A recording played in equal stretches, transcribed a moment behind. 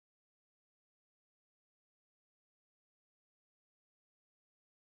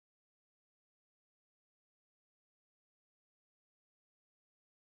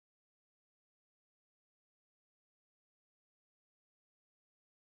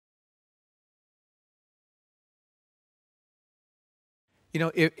You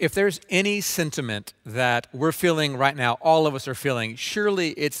know, if there's any sentiment that we're feeling right now, all of us are feeling, surely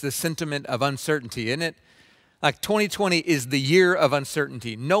it's the sentiment of uncertainty, isn't it? Like 2020 is the year of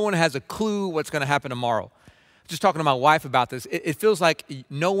uncertainty. No one has a clue what's going to happen tomorrow. Just talking to my wife about this, it feels like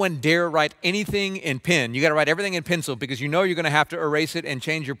no one dare write anything in pen. You got to write everything in pencil because you know you're going to have to erase it and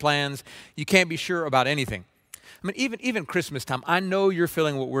change your plans. You can't be sure about anything. I mean, even Christmas time, I know you're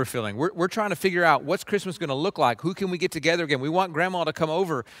feeling what we're feeling. We're trying to figure out what's Christmas going to look like. Who can we get together again? We want grandma to come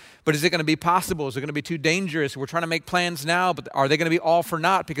over, but is it going to be possible? Is it going to be too dangerous? We're trying to make plans now, but are they going to be all for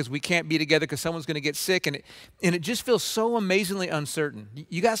naught because we can't be together because someone's going to get sick? And it just feels so amazingly uncertain.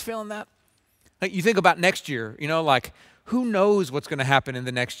 You guys feeling that? Like you think about next year, like who knows what's going to happen in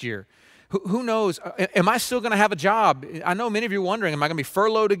the next year? Who knows? Am I still going to have a job? I know many of you are wondering, am I going to be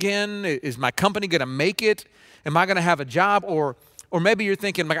furloughed again? Is my company going to make it? Am I going to have a job? Or maybe you're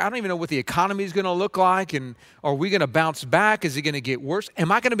thinking, like, I don't even know what the economy is going to look like, and are we going to bounce back? Is it going to get worse?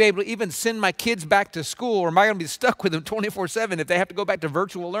 Am I going to be able to even send my kids back to school, or am I going to be stuck with them 24/7 if they have to go back to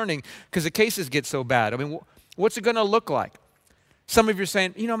virtual learning because the cases get so bad? I mean, what's it going to look like? Some of you are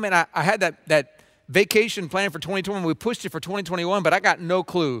saying, man, I had that vacation planned for 2020, we pushed it for 2021, but I got no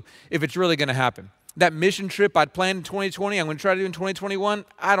clue if it's really going to happen. That mission trip I'd planned in 2020, I'm going to try to do in 2021,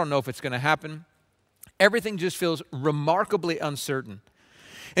 I don't know if it's going to happen. Everything just feels remarkably uncertain.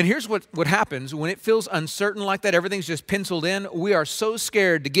 And here's what happens when it feels uncertain like that, everything's just penciled in. We are so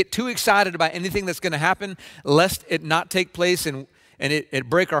scared to get too excited about anything that's going to happen, lest it not take place and it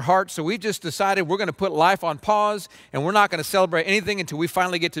break our hearts. So we just decided we're going to put life on pause, and we're not going to celebrate anything until we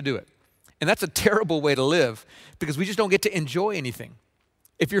finally get to do it. And that's a terrible way to live because we just don't get to enjoy anything.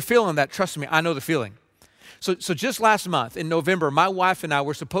 If you're feeling that, trust me, I know the feeling. So just last month in November, my wife and I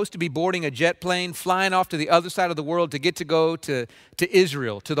were supposed to be boarding a jet plane, flying off to the other side of the world to get to go to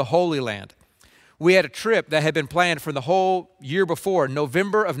Israel, to the Holy Land. We had a trip that had been planned for the whole year before.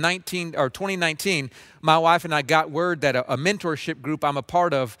 November of 2019, my wife and I got word that a mentorship group I'm a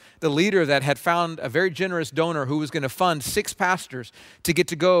part of, the leader that had found a very generous donor who was going to fund 6 pastors to get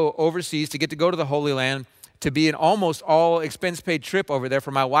to go overseas, to get to go to the Holy Land, to be an almost all expense-paid trip over there for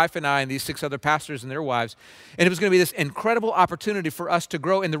my wife and I and these 6 other pastors and their wives. And it was going to be this incredible opportunity for us to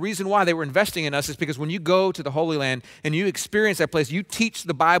grow. And the reason why they were investing in us is because when you go to the Holy Land and you experience that place, you teach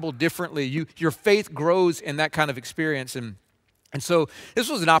the Bible differently. Your faith grows in that kind of experience. And so this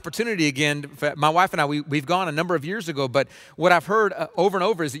was an opportunity again. My wife and I, we've gone a number of years ago, but what I've heard over and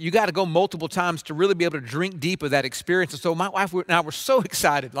over is that you got to go multiple times to really be able to drink deep of that experience. And so my wife and I were so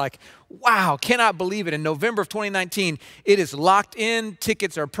excited, like, wow, cannot believe it. In November of 2019, it is locked in,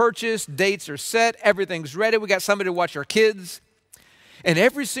 tickets are purchased, dates are set, everything's ready. We got somebody to watch our kids. And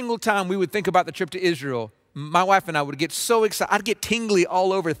every single time we would think about the trip to Israel, my wife and I would get so excited. I'd get tingly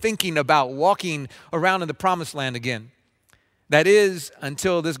all over thinking about walking around in the promised land again. That is,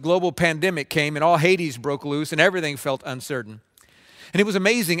 until this global pandemic came and all Hades broke loose and everything felt uncertain. And it was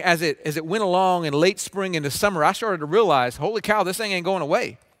amazing as it went along in late spring into summer, I started to realize, holy cow, this thing ain't going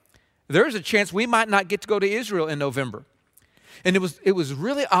away. There's a chance we might not get to go to Israel in November. And it was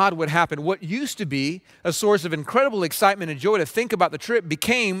really odd what happened. What used to be a source of incredible excitement and joy to think about the trip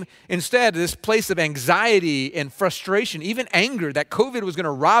became instead this place of anxiety and frustration, even anger that COVID was going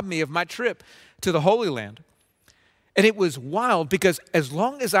to rob me of my trip to the Holy Land. And it was wild because as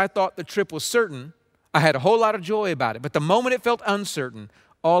long as I thought the trip was certain, I had a whole lot of joy about it. But the moment it felt uncertain,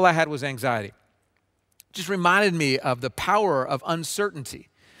 all I had was anxiety. It just reminded me of the power of uncertainty.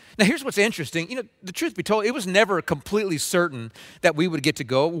 Now, here's what's interesting. The truth be told, it was never completely certain that we would get to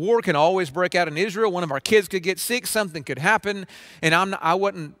go. War can always break out in Israel. One of our kids could get sick. Something could happen. And I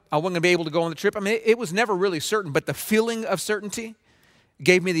wasn't going to be able to go on the trip. I mean, it was never really certain. But the feeling of certainty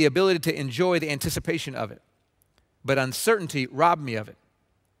gave me the ability to enjoy the anticipation of it. But uncertainty robbed me of it.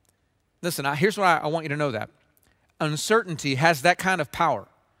 Listen, here's what I want you to know that. Uncertainty has that kind of power.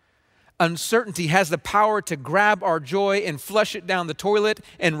 Uncertainty has the power to grab our joy and flush it down the toilet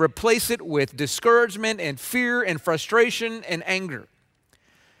and replace it with discouragement and fear and frustration and anger.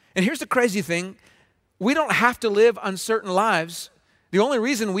 And here's the crazy thing. We don't have to live uncertain lives. The only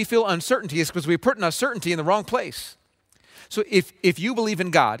reason we feel uncertainty is because we put uncertainty in the wrong place. So if you believe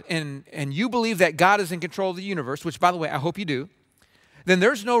in God and you believe that God is in control of the universe, which, by the way, I hope you do, then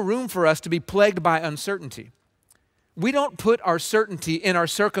there's no room for us to be plagued by uncertainty. We don't put our certainty in our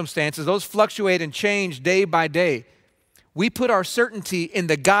circumstances. Those fluctuate and change day by day. We put our certainty in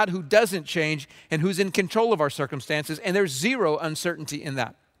the God who doesn't change and who's in control of our circumstances, and there's zero uncertainty in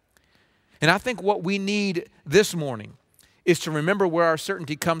that. And I think what we need this morning is to remember where our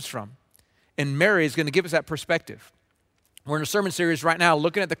certainty comes from. And Mary is going to give us that perspective. We're in a sermon series right now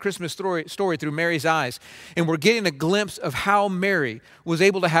looking at the Christmas story through Mary's eyes, and we're getting a glimpse of how Mary was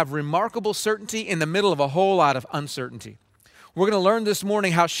able to have remarkable certainty in the middle of a whole lot of uncertainty. We're going to learn this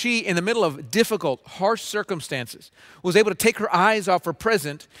morning how she, in the middle of difficult, harsh circumstances, was able to take her eyes off her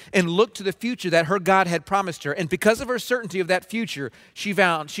present and look to the future that her God had promised her. And because of her certainty of that future, she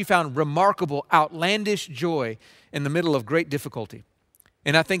found remarkable, outlandish joy in the middle of great difficulty.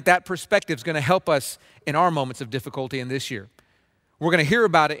 And I think that perspective is going to help us in our moments of difficulty in this year. We're going to hear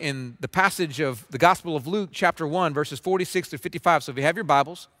about it in the passage of the Gospel of Luke, chapter 1, verses 46 to 55. So if you have your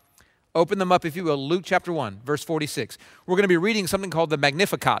Bibles, open them up, if you will. Luke chapter 1, verse 46. We're going to be reading something called the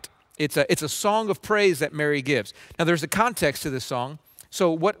Magnificat. It's a song of praise that Mary gives. Now, there's a context to this song. So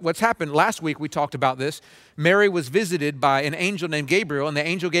what's happened, last week we talked about this. Mary was visited by an angel named Gabriel, and the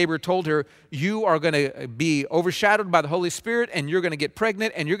angel Gabriel told her, you are going to be overshadowed by the Holy Spirit, and you're going to get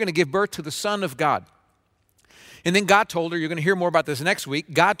pregnant, and you're going to give birth to the Son of God. And then God told her, you're going to hear more about this next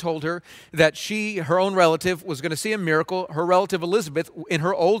week, God told her that her own relative, was going to see a miracle. Her relative Elizabeth, in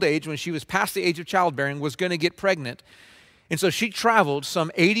her old age, when she was past the age of childbearing, was going to get pregnant. And so she traveled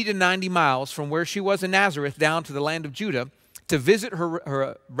some 80 to 90 miles from where she was in Nazareth down to the land of Judah to visit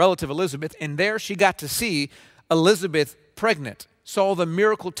her relative Elizabeth, and there she got to see Elizabeth pregnant, saw the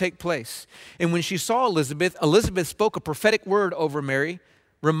miracle take place. And when she saw Elizabeth, Elizabeth spoke a prophetic word over Mary,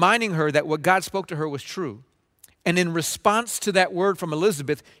 reminding her that what God spoke to her was true. And in response to that word from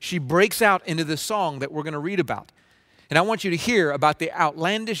Elizabeth, she breaks out into the song that we're going to read about. And I want you to hear about the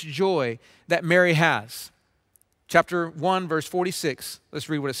outlandish joy that Mary has. Chapter 1, verse 46, let's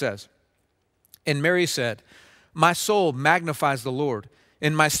read what it says. And Mary said, my soul magnifies the Lord,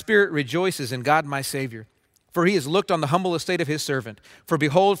 and my spirit rejoices in God my Savior. For he has looked on the humble estate of his servant. For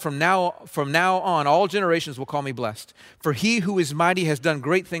behold, from now on, all generations will call me blessed. For he who is mighty has done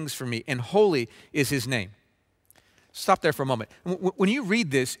great things for me, and holy is his name. Stop there for a moment. When you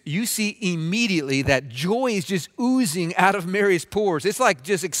read this, you see immediately that joy is just oozing out of Mary's pores. It's like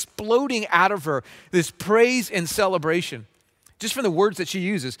just exploding out of her, this praise and celebration. Just from the words that she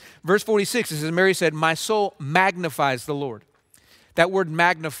uses. Verse 46, it says, Mary said, my soul magnifies the Lord. That word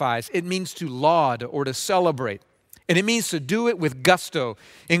magnifies, it means to laud or to celebrate. And it means to do it with gusto.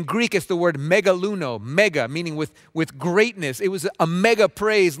 In Greek, it's the word megaluno, mega, meaning with greatness. It was a mega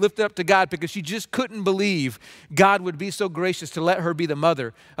praise lifted up to God because she just couldn't believe God would be so gracious to let her be the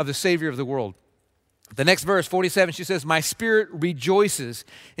mother of the Savior of the world. The next verse, 47, she says, my spirit rejoices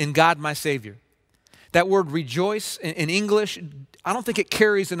in God my Savior. That word rejoice in English, I don't think it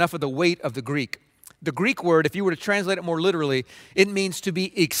carries enough of the weight of the Greek. The Greek word, if you were to translate it more literally, it means to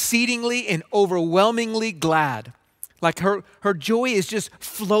be exceedingly and overwhelmingly glad. Like her joy is just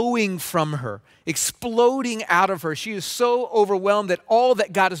flowing from her, exploding out of her. She is so overwhelmed at all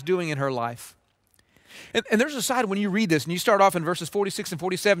that God is doing in her life. And there's a side when you read this and you start off in verses 46 and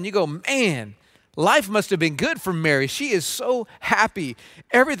 47, you go, man, life must have been good for Mary. She is so happy.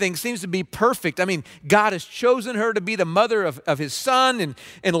 Everything seems to be perfect. I mean, God has chosen her to be the mother of his son,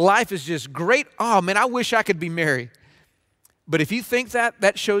 and life is just great. Oh, man, I wish I could be Mary. But if you think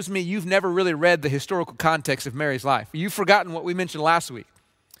that shows me you've never really read the historical context of Mary's life. You've forgotten what we mentioned last week.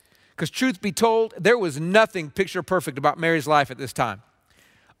 Because truth be told, there was nothing picture perfect about Mary's life at this time.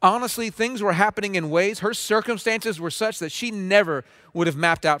 Honestly, things were happening in ways, her circumstances were such that she never would have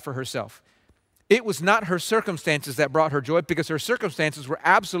mapped out for herself. It was not her circumstances that brought her joy because her circumstances were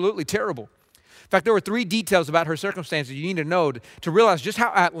absolutely terrible. In fact, there were 3 details about her circumstances you need to know to realize just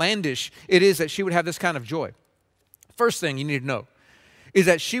how outlandish it is that she would have this kind of joy. First thing you need to know is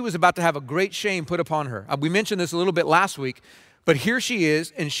that she was about to have a great shame put upon her. We mentioned this a little bit last week, but here she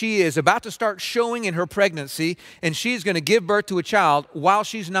is, and she is about to start showing in her pregnancy, and she's going to give birth to a child while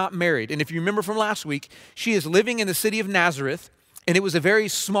she's not married. And if you remember from last week, she is living in the city of Nazareth, and it was a very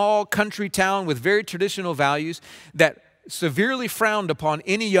small country town with very traditional values that severely frowned upon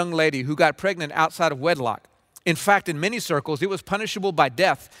any young lady who got pregnant outside of wedlock. In fact, in many circles, it was punishable by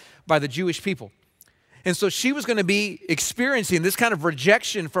death by the Jewish people. And so she was going to be experiencing this kind of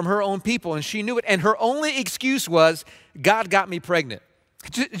rejection from her own people, and she knew it. And her only excuse was, God got me pregnant.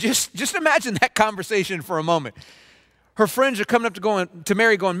 Just imagine that conversation for a moment. Her friends are coming up to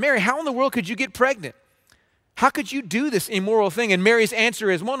Mary going, Mary, how in the world could you get pregnant? How could you do this immoral thing? And Mary's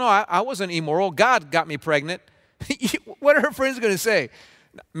answer is, well, no, I wasn't immoral. God got me pregnant. What are her friends going to say?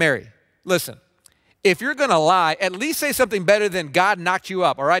 Mary, listen, if you're going to lie, at least say something better than God knocked you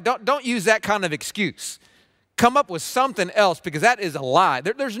up, all right? Don't use that kind of excuse. Come up with something else because that is a lie.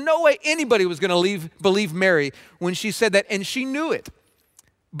 There's no way anybody was going to believe Mary when she said that, and she knew it.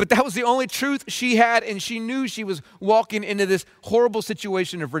 But that was the only truth she had, and she knew she was walking into this horrible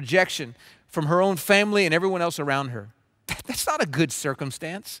situation of rejection from her own family and everyone else around her. That's not a good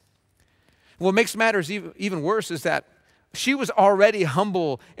circumstance. What makes matters even worse is that she was already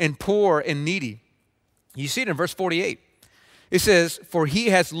humble and poor and needy. You see it in verse 48. It says, "For he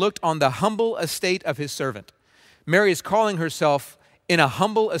has looked on the humble estate of his servant." Mary is calling herself in a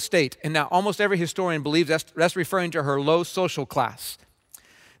humble estate. And now almost every historian believes that's referring to her low social class,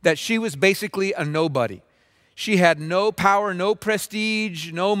 that she was basically a nobody. She had no power, no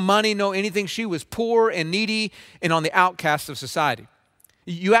prestige, no money, no anything. She was poor and needy and on the outcast of society.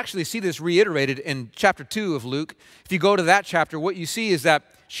 You actually see this reiterated in chapter 2 of Luke. If you go to that chapter, what you see is that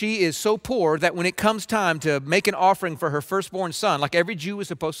she is so poor that when it comes time to make an offering for her firstborn son, like every Jew is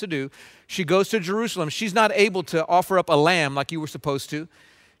supposed to do, she goes to Jerusalem. She's not able to offer up a lamb like you were supposed to.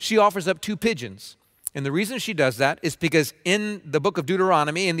 She offers up 2 pigeons. And the reason she does that is because in the book of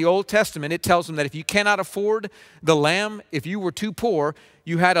Deuteronomy, in the Old Testament, it tells them that if you cannot afford the lamb, if you were too poor,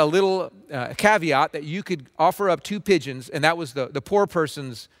 you had a little caveat that you could offer up 2 pigeons, and that was the poor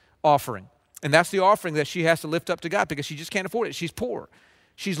person's offering. And that's the offering that she has to lift up to God because she just can't afford it. She's poor.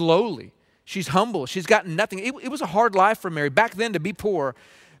 She's lowly. She's humble. She's got nothing. It was a hard life for Mary. Back then, to be poor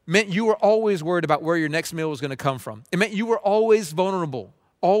meant you were always worried about where your next meal was going to come from. It meant you were always vulnerable,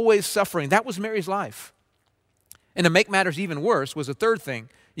 always suffering. That was Mary's life. And to make matters even worse was a third thing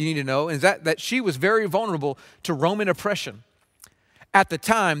you need to know, is that she was very vulnerable to Roman oppression. At the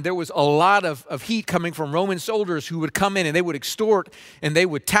time, there was a lot of heat coming from Roman soldiers who would come in and they would extort and they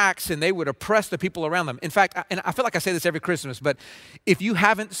would tax and they would oppress the people around them. In fact, and I feel like I say this every Christmas, but if you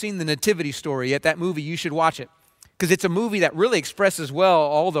haven't seen the Nativity Story yet, that movie, you should watch it. Because it's a movie that really expresses well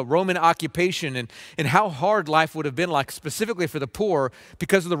all the Roman occupation and how hard life would have been like specifically for the poor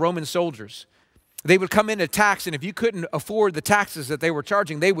because of the Roman soldiers. They would come in to tax, and if you couldn't afford the taxes that they were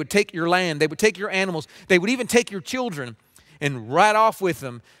charging, they would take your land, they would take your animals, they would even take your children and ride off with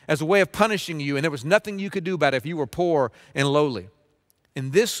them as a way of punishing you, and there was nothing you could do about it if you were poor and lowly.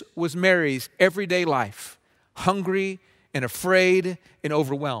 And this was Mary's everyday life, hungry and afraid and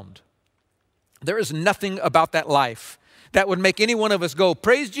overwhelmed. There is nothing about that life that would make any one of us go,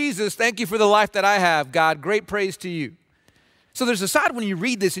 "Praise Jesus, thank you for the life that I have, God, great praise to you." So there's a side when you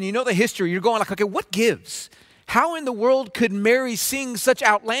read this and you know the history, you're going like, okay, what gives? How in the world could Mary sing such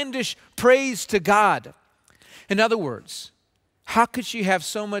outlandish praise to God? In other words, how could she have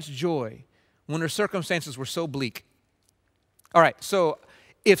so much joy when her circumstances were so bleak? All right, so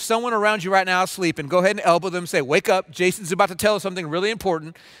if someone around you right now is sleeping, go ahead and elbow them and say, "Wake up, Jason's about to tell us something really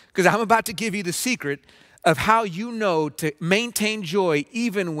important because I'm about to give you the secret of how you know to maintain joy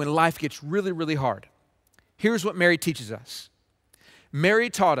even when life gets really, really hard." Here's what Mary teaches us. Mary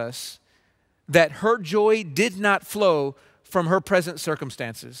taught us that her joy did not flow from her present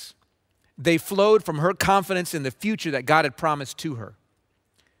circumstances. They flowed from her confidence in the future that God had promised to her.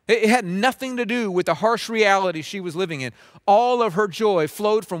 It had nothing to do with the harsh reality she was living in. All of her joy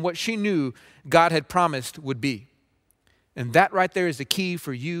flowed from what she knew God had promised would be. And that right there is the key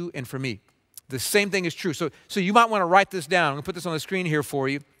for you and for me. The same thing is true. So you might want to write this down. I'm going to put this on the screen here for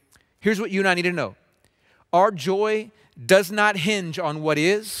you. Here's what you and I need to know. Our joy does not hinge on what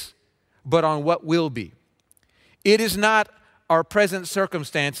is, but on what will be. It is not our present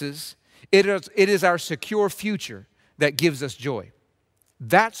circumstances. It is our secure future that gives us joy.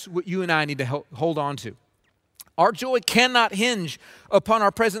 That's what you and I need to hold on to. Our joy cannot hinge upon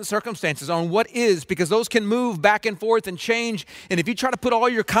our present circumstances, on what is, because those can move back and forth and change. And if you try to put all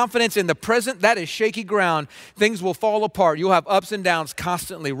your confidence in the present, that is shaky ground. Things will fall apart. You'll have ups and downs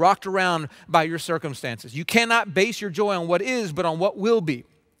constantly, rocked around by your circumstances. You cannot base your joy on what is, but on what will be.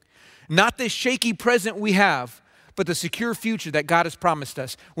 Not the shaky present we have, but the secure future that God has promised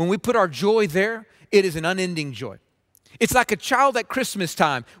us. When we put our joy there, it is an unending joy. It's like a child at Christmas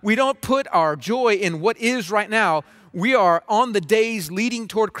time. We don't put our joy in what is right now. We are on the days leading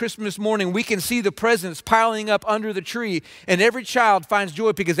toward Christmas morning. We can see the presents piling up under the tree, and every child finds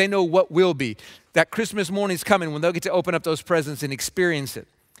joy because they know what will be. That Christmas morning is coming when they'll get to open up those presents and experience it.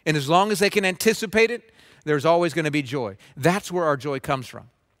 And as long as they can anticipate it, there's always going to be joy. That's where our joy comes from.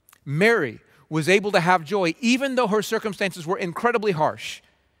 Mary was able to have joy even though her circumstances were incredibly harsh,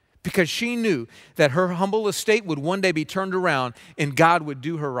 because she knew that her humble estate would one day be turned around and God would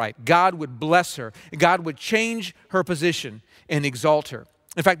do her right. God would bless her. God would change her position and exalt her.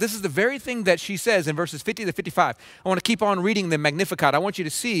 In fact, this is the very thing that she says in verses 50 to 55. I want to keep on reading the Magnificat. I want you to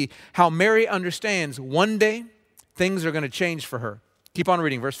see how Mary understands one day things are going to change for her. Keep on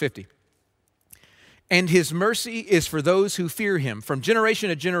reading, verse 50. And his mercy is for those who fear him from generation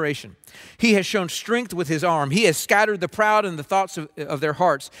to generation. He has shown strength with his arm. He has scattered the proud in the thoughts of their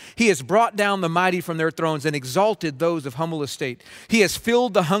hearts. He has brought down the mighty from their thrones and exalted those of humble estate. He has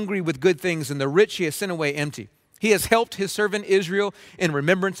filled the hungry with good things, and the rich he has sent away empty. He has helped his servant Israel in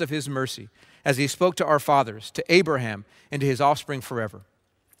remembrance of his mercy, as he spoke to our fathers, to Abraham, and to his offspring forever.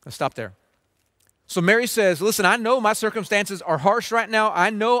 Let's stop there. So Mary says, listen, I know my circumstances are harsh right now. I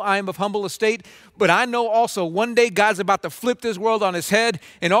know I am of humble estate, but I know also one day God's about to flip this world on its head,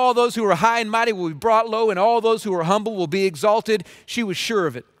 and all those who are high and mighty will be brought low, and all those who are humble will be exalted. She was sure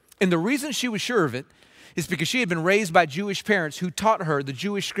of it. And the reason she was sure of it is because she had been raised by Jewish parents who taught her the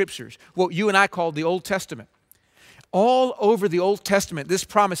Jewish scriptures, what you and I call the Old Testament. All over the Old Testament, this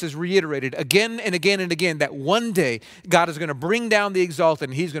promise is reiterated again and again and again that one day God is going to bring down the exalted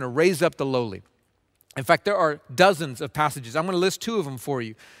and he's going to raise up the lowly. In fact, there are dozens of passages. I'm going to list two of them for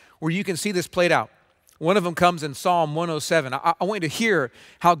you where you can see this played out. One of them comes in Psalm 107. I want you to hear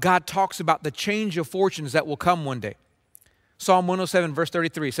how God talks about the change of fortunes that will come one day. Psalm 107 verse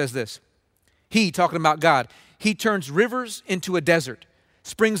 33 says this. He, talking about God, he turns rivers into a desert,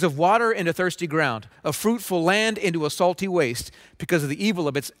 springs of water into thirsty ground, a fruitful land into a salty waste because of the evil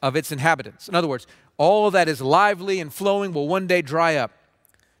of its inhabitants. In other words, all that is lively and flowing will one day dry up.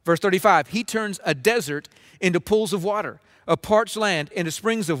 Verse 35, he turns a desert into pools of water, a parched land into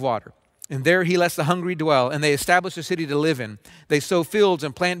springs of water. And there he lets the hungry dwell, and they establish a city to live in. They sow fields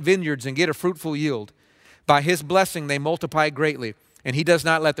and plant vineyards and get a fruitful yield. By his blessing they multiply greatly, and he does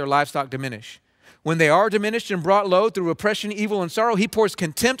not let their livestock diminish. When they are diminished and brought low through oppression, evil, and sorrow, he pours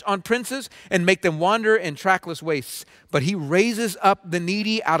contempt on princes and make them wander in trackless wastes. But he raises up the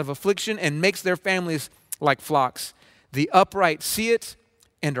needy out of affliction and makes their families like flocks. The upright see it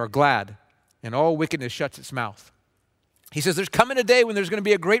and are glad, and all wickedness shuts its mouth. He says there's coming a day when there's going to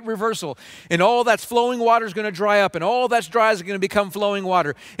be a great reversal, and all that's flowing water is going to dry up, and all that's dry is going to become flowing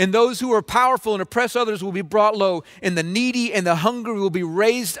water. And those who are powerful and oppress others will be brought low, and the needy and the hungry will be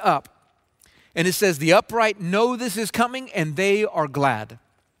raised up. And it says the upright know this is coming, and they are glad.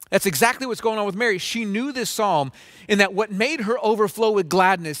 That's exactly what's going on with Mary. She knew this psalm, and that what made her overflow with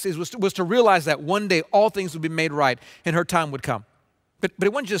gladness was to realize that one day all things would be made right, and her time would come. But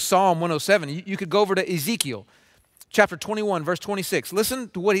it wasn't just Psalm 107. You could go over to Ezekiel chapter 21, verse 26. Listen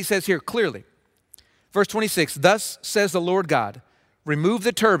to what he says here clearly. Verse 26, thus says the Lord God, remove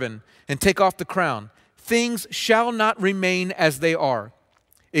the turban and take off the crown. Things shall not remain as they are.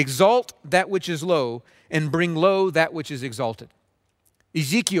 Exalt that which is low and bring low that which is exalted.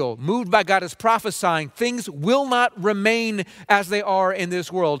 Ezekiel, moved by God, is prophesying things will not remain as they are in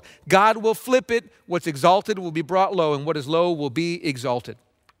this world. God will flip it. What's exalted will be brought low, and what is low will be exalted.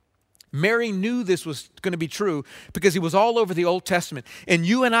 Mary knew this was going to be true because he was all over the Old Testament. And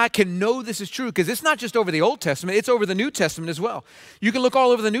you and I can know this is true because it's not just over the Old Testament, it's over the New Testament as well. You can look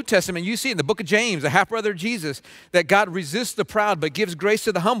all over the New Testament. You see in the book of James, the half-brother of Jesus, that God resists the proud but gives grace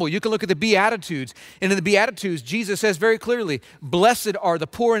to the humble. You can look at the Beatitudes. And in the Beatitudes, Jesus says very clearly, blessed are the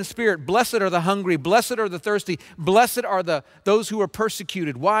poor in spirit, blessed are the hungry, blessed are the thirsty, blessed are those who are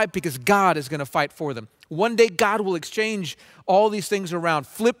persecuted. Why? Because God is going to fight for them. One day God will exchange all these things around,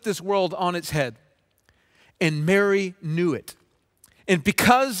 flip this world on its head. And Mary knew it. And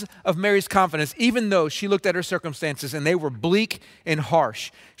because of Mary's confidence, even though she looked at her circumstances and they were bleak and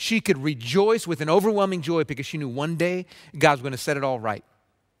harsh, she could rejoice with an overwhelming joy because she knew one day God's going to set it all right.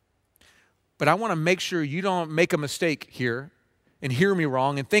 But I want to make sure you don't make a mistake here and hear me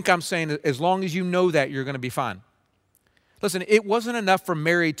wrong and think I'm saying as long as you know that, you're going to be fine. Listen, it wasn't enough for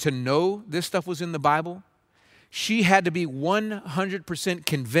Mary to know this stuff was in the Bible. She had to be 100%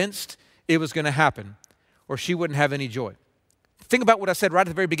 convinced it was going to happen, or she wouldn't have any joy. Think about what I said right at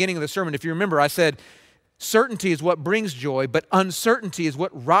the very beginning of the sermon. If you remember, I said, certainty is what brings joy, but uncertainty is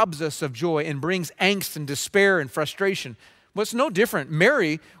what robs us of joy and brings angst and despair and frustration. Well, it's no different.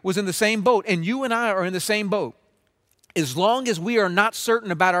 Mary was in the same boat, and you and I are in the same boat. As long as we are not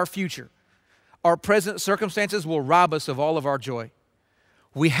certain about our future, our present circumstances will rob us of all of our joy.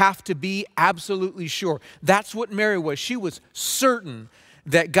 We have to be absolutely sure. That's what Mary was. She was certain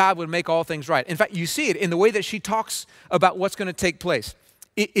that God would make all things right. In fact, you see it in the way that she talks about what's going to take place.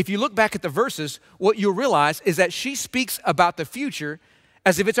 If you look back at the verses, what you'll realize is that she speaks about the future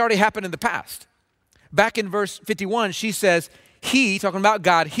as if it's already happened in the past. Back in verse 51, she says, He, talking about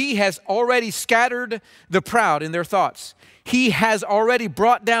God, He has already scattered the proud in their thoughts. He has already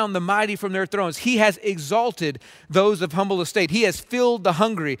brought down the mighty from their thrones. He has exalted those of humble estate. He has filled the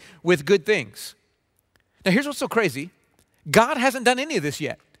hungry with good things. Now here's what's so crazy. God hasn't done any of this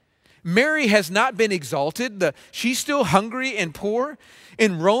yet. Mary has not been exalted. She's still hungry and poor.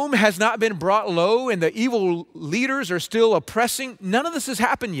 And Rome has not been brought low, and the evil leaders are still oppressing. None of this has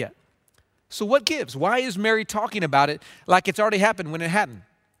happened yet. So what gives? Why is Mary talking about it like it's already happened when it hadn't?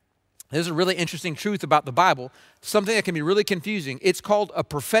 There's a really interesting truth about the Bible, something that can be really confusing. It's called a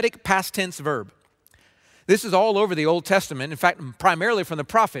prophetic past tense verb. This is all over the Old Testament. In fact, primarily from the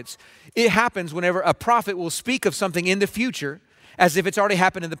prophets. It happens whenever a prophet will speak of something in the future as if it's already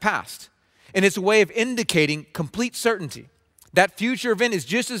happened in the past. And it's a way of indicating complete certainty. That future event is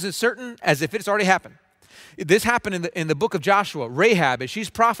just as certain as if it's already happened. This happened in the book of Joshua. Rahab, as she's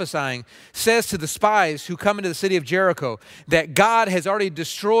prophesying, says to the spies who come into the city of Jericho that God has already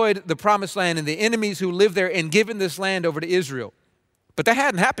destroyed the promised land and the enemies who live there and given this land over to Israel. But that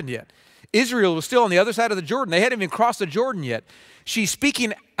hadn't happened yet. Israel was still on the other side of the Jordan. They hadn't even crossed the Jordan yet. She's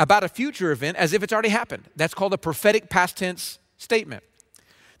speaking about a future event as if it's already happened. That's called a prophetic past tense statement.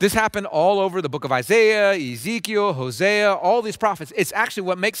 This happened all over the book of Isaiah, Ezekiel, Hosea, all these prophets. It's actually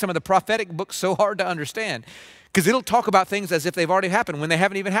what makes some of the prophetic books so hard to understand, because it'll talk about things as if they've already happened when they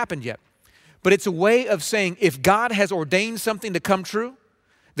haven't even happened yet. But it's a way of saying if God has ordained something to come true,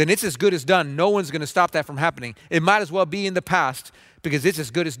 then it's as good as done. No one's going to stop that from happening. It might as well be in the past because it's as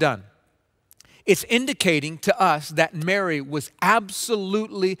good as done. It's indicating to us that Mary was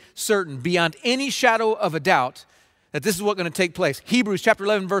absolutely certain, beyond any shadow of a doubt, that this is what's going to take place. Hebrews chapter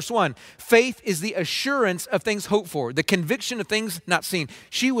 11, verse 1. Faith is the assurance of things hoped for, the conviction of things not seen.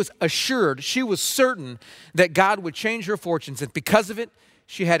 She was assured, she was certain that God would change her fortunes, and because of it,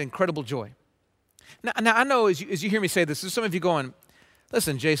 she had incredible joy. Now I know as you hear me say this, there's some of you going,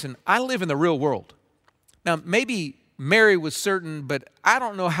 listen, Jason, I live in the real world. Now, maybe Mary was certain, but I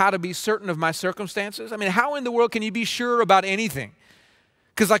don't know how to be certain of my circumstances. I mean, how in the world can you be sure about anything?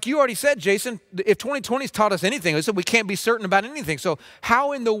 Because like you already said, Jason, if 2020's taught us anything, it said we can't be certain about anything. So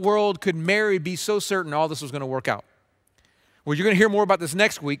how in the world could Mary be so certain all this was going to work out? Well, you're going to hear more about this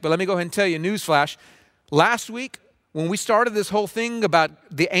next week, but let me go ahead and tell you a newsflash. Last week, when we started this whole thing about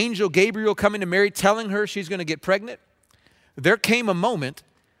the angel Gabriel coming to Mary, telling her she's going to get pregnant, there came a moment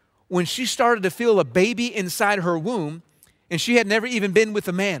when she started to feel a baby inside her womb, and she had never even been with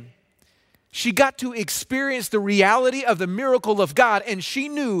a man. She got to experience the reality of the miracle of God, and she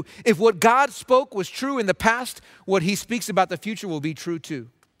knew if what God spoke was true in the past, what he speaks about the future will be true too.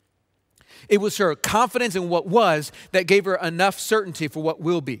 It was her confidence in what was that gave her enough certainty for what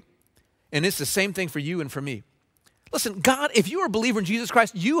will be. And it's the same thing for you and for me. Listen, God, if you are a believer in Jesus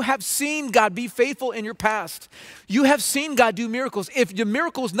Christ, you have seen God be faithful in your past. You have seen God do miracles. If your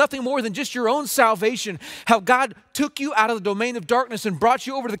miracle is nothing more than just your own salvation, how God took you out of the domain of darkness and brought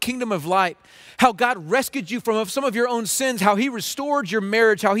you over to the kingdom of light, how God rescued you from some of your own sins, how he restored your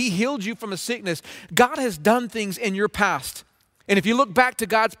marriage, how he healed you from a sickness. God has done things in your past. And if you look back to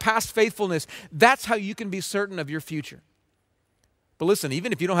God's past faithfulness, that's how you can be certain of your future. But listen,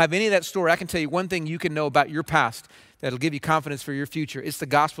 even if you don't have any of that story, I can tell you one thing you can know about your past that'll give you confidence for your future. It's the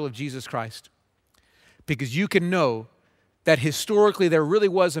gospel of Jesus Christ. Because you can know that historically there really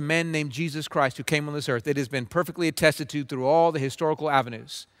was a man named Jesus Christ who came on this earth. It has been perfectly attested to through all the historical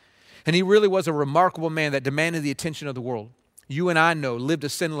avenues. And he really was a remarkable man that demanded the attention of the world. You and I know lived a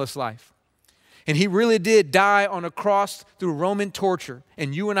sinless life. And he really did die on a cross through Roman torture.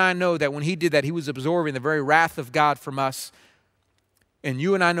 And you and I know that when he did that, he was absorbing the very wrath of God from us. And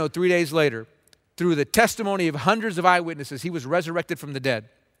you and I know 3 days later, through the testimony of hundreds of eyewitnesses, he was resurrected from the dead,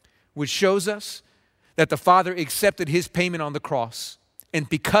 which shows us that the Father accepted his payment on the cross. And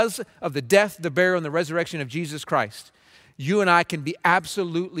because of the death, the burial, and the resurrection of Jesus Christ, you and I can be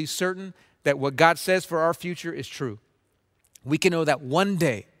absolutely certain that what God says for our future is true. We can know that one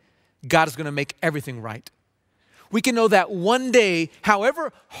day God is going to make everything right. We can know that one day,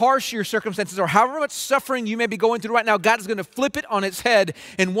 however harsh your circumstances or however much suffering you may be going through right now, God is going to flip it on its head.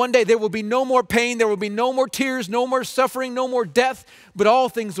 And one day there will be no more pain, there will be no more tears, no more suffering, no more death, but all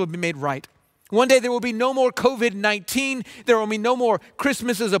things will be made right. One day there will be no more COVID-19. There will be no more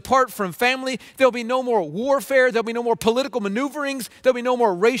Christmases apart from family. There will be no more warfare. There will be no more political maneuverings. There will be no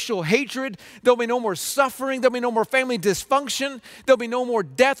more racial hatred. There will be no more suffering. There will be no more family dysfunction. There will be no more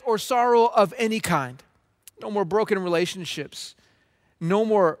death or sorrow of any kind. No more broken relationships, no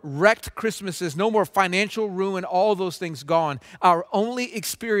more wrecked Christmases, no more financial ruin, all those things gone. Our only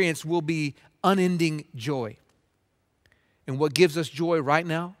experience will be unending joy. And what gives us joy right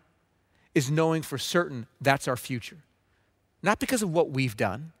now is knowing for certain that's our future. Not because of what we've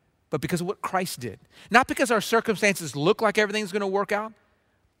done, but because of what Christ did. Not because our circumstances look like everything's going to work out,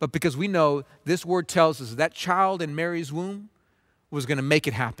 but because we know this word tells us that child in Mary's womb was going to make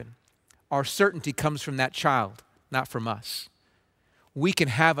it happen. Our certainty comes from that child, not from us. We can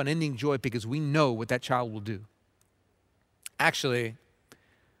have unending joy because we know what that child will do. Actually,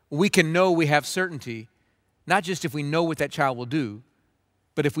 we can know we have certainty, not just if we know what that child will do,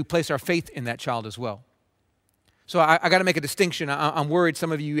 but if we place our faith in that child as well. So I got to make a distinction. I'm worried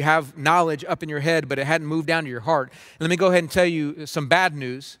some of you have knowledge up in your head, but it hadn't moved down to your heart. And let me go ahead and tell you some bad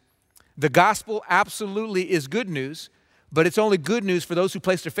news. The gospel absolutely is good news, but it's only good news for those who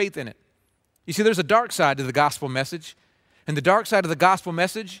place their faith in it. You see, there's a dark side to the gospel message, and the dark side of the gospel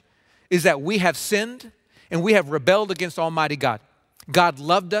message is that we have sinned and we have rebelled against Almighty God. God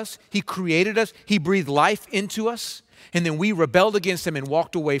loved us, He created us, He breathed life into us, and then we rebelled against Him and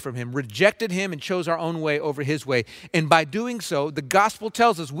walked away from Him, rejected Him and chose our own way over His way. And by doing so, the gospel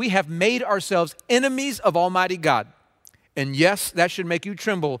tells us we have made ourselves enemies of Almighty God. And yes, that should make you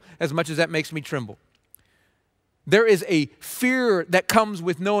tremble as much as that makes me tremble. There is a fear that comes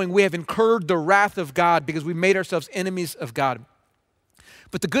with knowing we have incurred the wrath of God because we made ourselves enemies of God.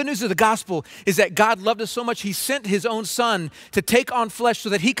 But the good news of the gospel is that God loved us so much, He sent His own Son to take on flesh so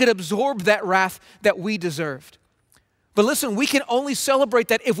that He could absorb that wrath that we deserved. But listen, we can only celebrate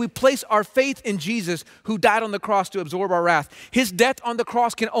that if we place our faith in Jesus, who died on the cross to absorb our wrath. His death on the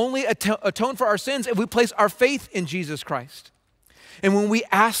cross can only atone for our sins if we place our faith in Jesus Christ. And when we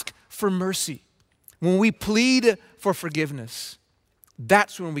ask for mercy, when we plead for forgiveness,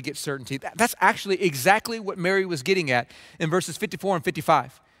 that's when we get certainty. That's actually exactly what Mary was getting at in verses 54 and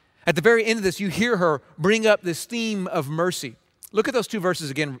 55. At the very end of this, you hear her bring up this theme of mercy. Look at those two verses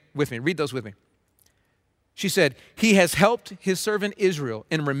again with me. Read those with me. She said, He has helped His servant Israel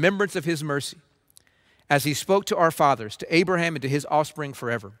in remembrance of His mercy, as He spoke to our fathers, to Abraham and to his offspring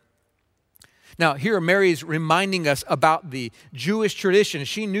forever. Now, here Mary's reminding us about the Jewish tradition.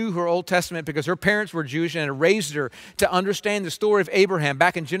 She knew her Old Testament because her parents were Jewish and it raised her to understand the story of Abraham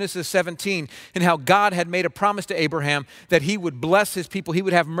back in Genesis 17 and how God had made a promise to Abraham that He would bless His people. He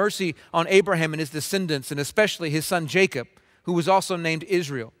would have mercy on Abraham and his descendants, and especially his son Jacob, who was also named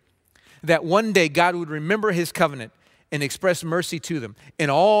Israel. That one day God would remember His covenant and express mercy to them. And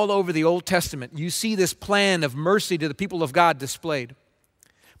all over the Old Testament, you see this plan of mercy to the people of God displayed.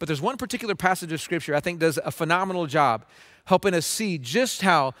 But there's one particular passage of Scripture I think does a phenomenal job helping us see just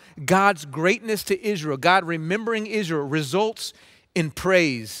how God's greatness to Israel, God remembering Israel, results in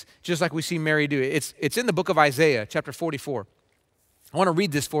praise, just like we see Mary do. It's in the book of Isaiah, chapter 44. I want to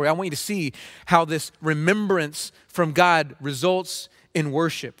read this for you. I want you to see how this remembrance from God results in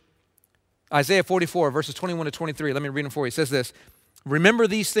worship. Isaiah 44, verses 21 to 23. Let me read them for you. It says this, Remember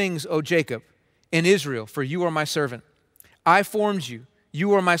these things, O Jacob, and Israel, for you are my servant. I formed you.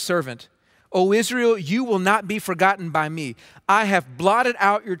 You are my servant. O Israel, you will not be forgotten by me. I have blotted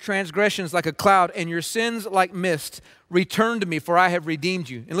out your transgressions like a cloud and your sins like mist. Return to me, for I have redeemed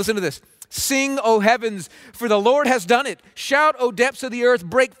you. And listen to this. Sing, O heavens, for the Lord has done it. Shout, O depths of the earth.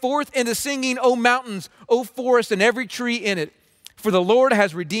 Break forth into singing, O mountains, O forest, and every tree in it. For the Lord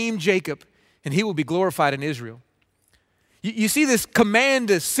has redeemed Jacob, and He will be glorified in Israel. You see this command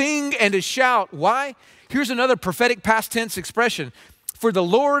to sing and to shout. Why? Here's another prophetic past tense expression. For the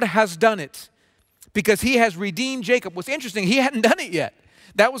Lord has done it, because He has redeemed Jacob. What's interesting, He hadn't done it yet.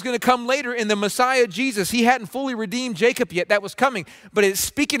 That was going to come later in the Messiah, Jesus. He hadn't fully redeemed Jacob yet. That was coming. But it's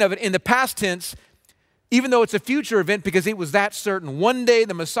speaking of it in the past tense, even though it's a future event, because it was that certain. One day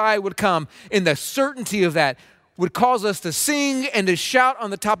the Messiah would come, and the certainty of that would cause us to sing and to shout on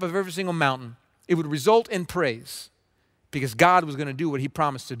the top of every single mountain. It would result in praise because God was going to do what He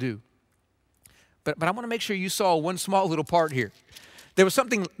promised to do. But I want to make sure you saw one small little part here. There was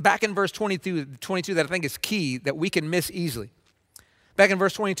something back in verse 22 that I think is key that we can miss easily. Back in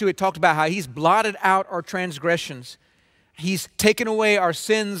verse 22, it talked about how He's blotted out our transgressions. He's taken away our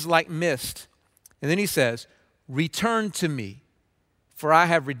sins like mist. And then He says, return to me, for I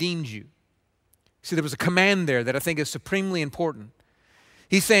have redeemed you. See, there was a command there that I think is supremely important.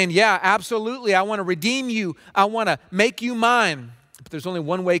 He's saying, yeah, absolutely, I want to redeem you. I want to make you mine. But there's only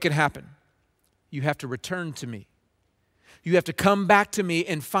one way it can happen. You have to return to me. You have to come back to me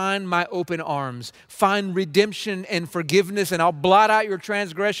and find my open arms. Find redemption and forgiveness, and I'll blot out your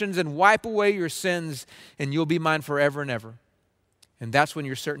transgressions and wipe away your sins, and you'll be mine forever and ever. And that's when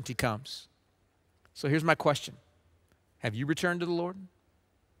your certainty comes. So here's my question. Have you returned to the Lord?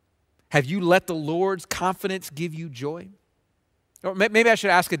 Have you let the Lord's confidence give you joy? Or maybe I should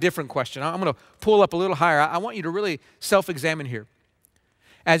ask a different question. I'm going to pull up a little higher. I want you to really self-examine here.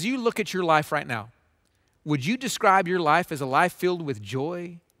 As you look at your life right now, would you describe your life as a life filled with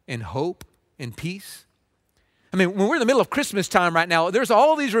joy and hope and peace? I mean, when we're in the middle of Christmas time right now, there's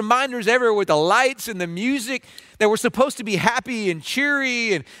all these reminders everywhere with the lights and the music that we're supposed to be happy and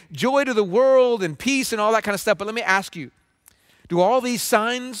cheery and joy to the world and peace and all that kind of stuff. But let me ask you, do all these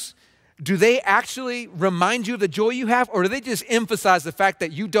signs, do they actually remind you of the joy you have, or do they just emphasize the fact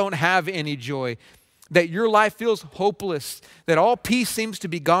that you don't have any joy, that your life feels hopeless, that all peace seems to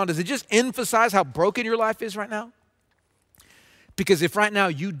be gone? Does it just emphasize how broken your life is right now? Because if right now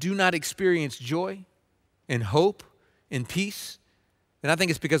you do not experience joy and hope and peace, then I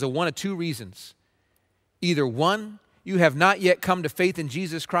think it's because of one of two reasons. Either one, you have not yet come to faith in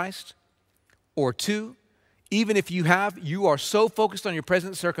Jesus Christ, or two, even if you have, you are so focused on your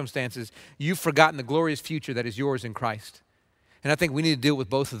present circumstances, you've forgotten the glorious future that is yours in Christ. And I think we need to deal with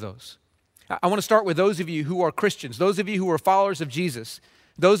both of those. I want to start with those of you who are Christians, those of you who are followers of Jesus,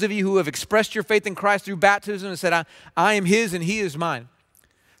 those of you who have expressed your faith in Christ through baptism and said, I am His and He is mine.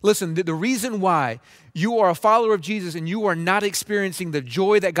 Listen, the reason why you are a follower of Jesus and you are not experiencing the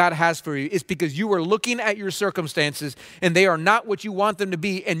joy that God has for you is because you are looking at your circumstances and they are not what you want them to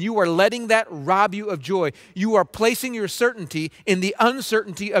be, and you are letting that rob you of joy. You are placing your certainty in the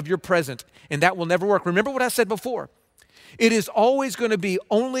uncertainty of your present, and that will never work. Remember what I said before. It is always going to be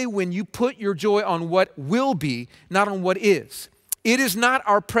only when you put your joy on what will be, not on what is. It is not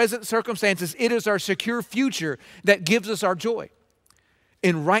our present circumstances. It is our secure future that gives us our joy.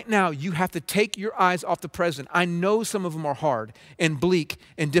 And right now, you have to take your eyes off the present. I know some of them are hard and bleak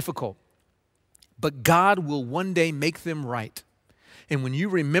and difficult, but God will one day make them right. And when you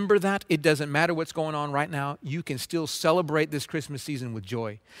remember that, it doesn't matter what's going on right now, you can still celebrate this Christmas season with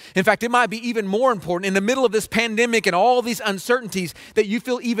joy. In fact, it might be even more important in the middle of this pandemic and all these uncertainties that you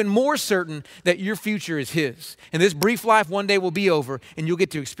feel even more certain that your future is His. And this brief life one day will be over, and you'll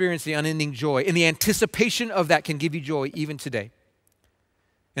get to experience the unending joy. And the anticipation of that can give you joy even today.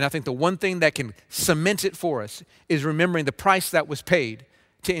 And I think the one thing that can cement it for us is remembering the price that was paid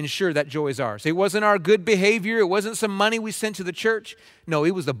to ensure that joy is ours. It wasn't our good behavior. It wasn't some money we sent to the church. No,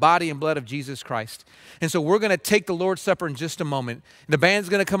 it was the body and blood of Jesus Christ. And so we're going to take the Lord's Supper in just a moment. The band's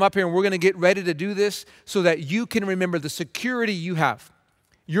going to come up here and we're going to get ready to do this so that you can remember the security you have.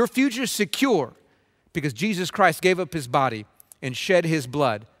 Your future is secure because Jesus Christ gave up His body and shed His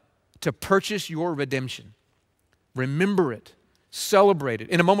blood to purchase your redemption. Remember it. Celebrate it.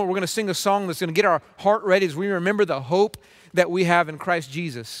 In a moment, we're going to sing a song that's going to get our heart ready as we remember the hope that we have in Christ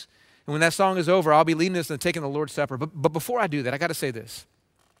Jesus. And when that song is over, I'll be leading us and taking the Lord's Supper. But before I do that, I got to say this.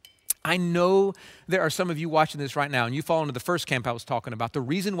 I know there are some of you watching this right now, and you fall into the first camp I was talking about. The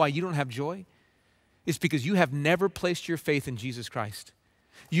reason why you don't have joy is because you have never placed your faith in Jesus Christ.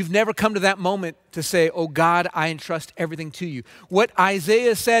 You've never come to that moment to say, oh God, I entrust everything to you. What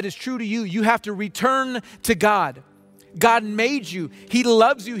Isaiah said is true to you. You have to return to God. God made you. He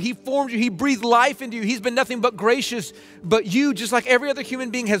loves you. He formed you. He breathed life into you. He's been nothing but gracious. But you, just like every other human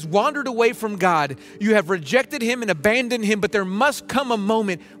being, has wandered away from God. You have rejected Him and abandoned Him, but there must come a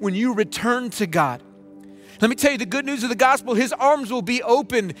moment when you return to God. Let me tell you the good news of the gospel. His arms will be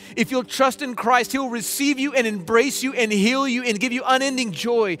open if you'll trust in Christ. He'll receive you and embrace you and heal you and give you unending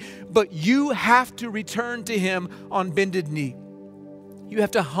joy. But you have to return to Him on bended knee. You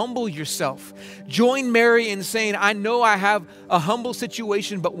have to humble yourself. Join Mary in saying, I know I have a humble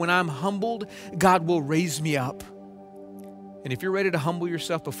situation, but when I'm humbled, God will raise me up. And if you're ready to humble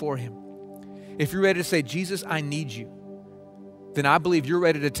yourself before Him, if you're ready to say, Jesus, I need you, then I believe you're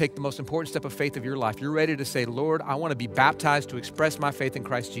ready to take the most important step of faith of your life. You're ready to say, Lord, I want to be baptized to express my faith in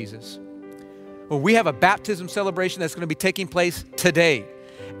Christ Jesus. Well, we have a baptism celebration that's going to be taking place today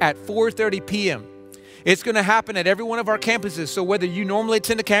at 4:30 p.m. It's going to happen at every one of our campuses. So whether you normally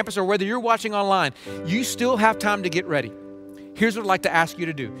attend a campus or whether you're watching online, you still have time to get ready. Here's what I'd like to ask you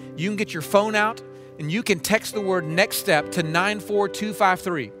to do. You can get your phone out and you can text the word next step to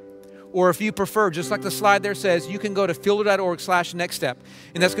 94253. Or if you prefer, just like the slide there says, you can go to fielder.org/nextstep.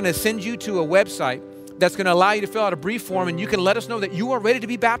 And that's going to send you to a website that's going to allow you to fill out a brief form, and you can let us know that you are ready to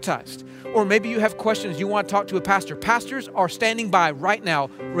be baptized. Or maybe you have questions, you want to talk to a pastor. Pastors are standing by right now,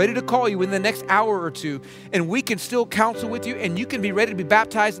 ready to call you in the next hour or two, and we can still counsel with you, and you can be ready to be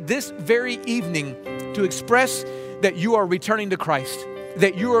baptized this very evening to express that you are returning to Christ,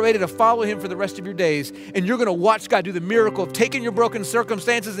 that you are ready to follow Him for the rest of your days, and you're going to watch God do the miracle of taking your broken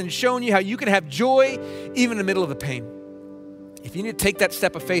circumstances and showing you how you can have joy even in the middle of the pain. If you need to take that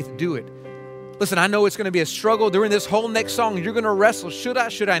step of faith, do it. Listen, I know it's going to be a struggle during this whole next song. You're going to wrestle. Should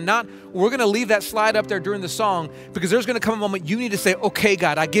I not? We're going to leave that slide up there during the song because there's going to come a moment you need to say, okay,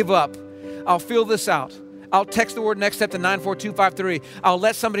 God, I give up. I'll fill this out. I'll text the word next step to 94253. I'll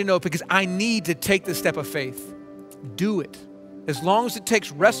let somebody know because I need to take this step of faith. Do it. As long as it takes,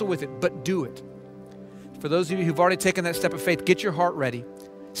 wrestle with it, but do it. For those of you who've already taken that step of faith, get your heart ready.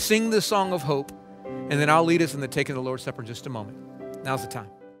 Sing the song of hope, and then I'll lead us in the taking of the Lord's Supper in just a moment. Now's the time.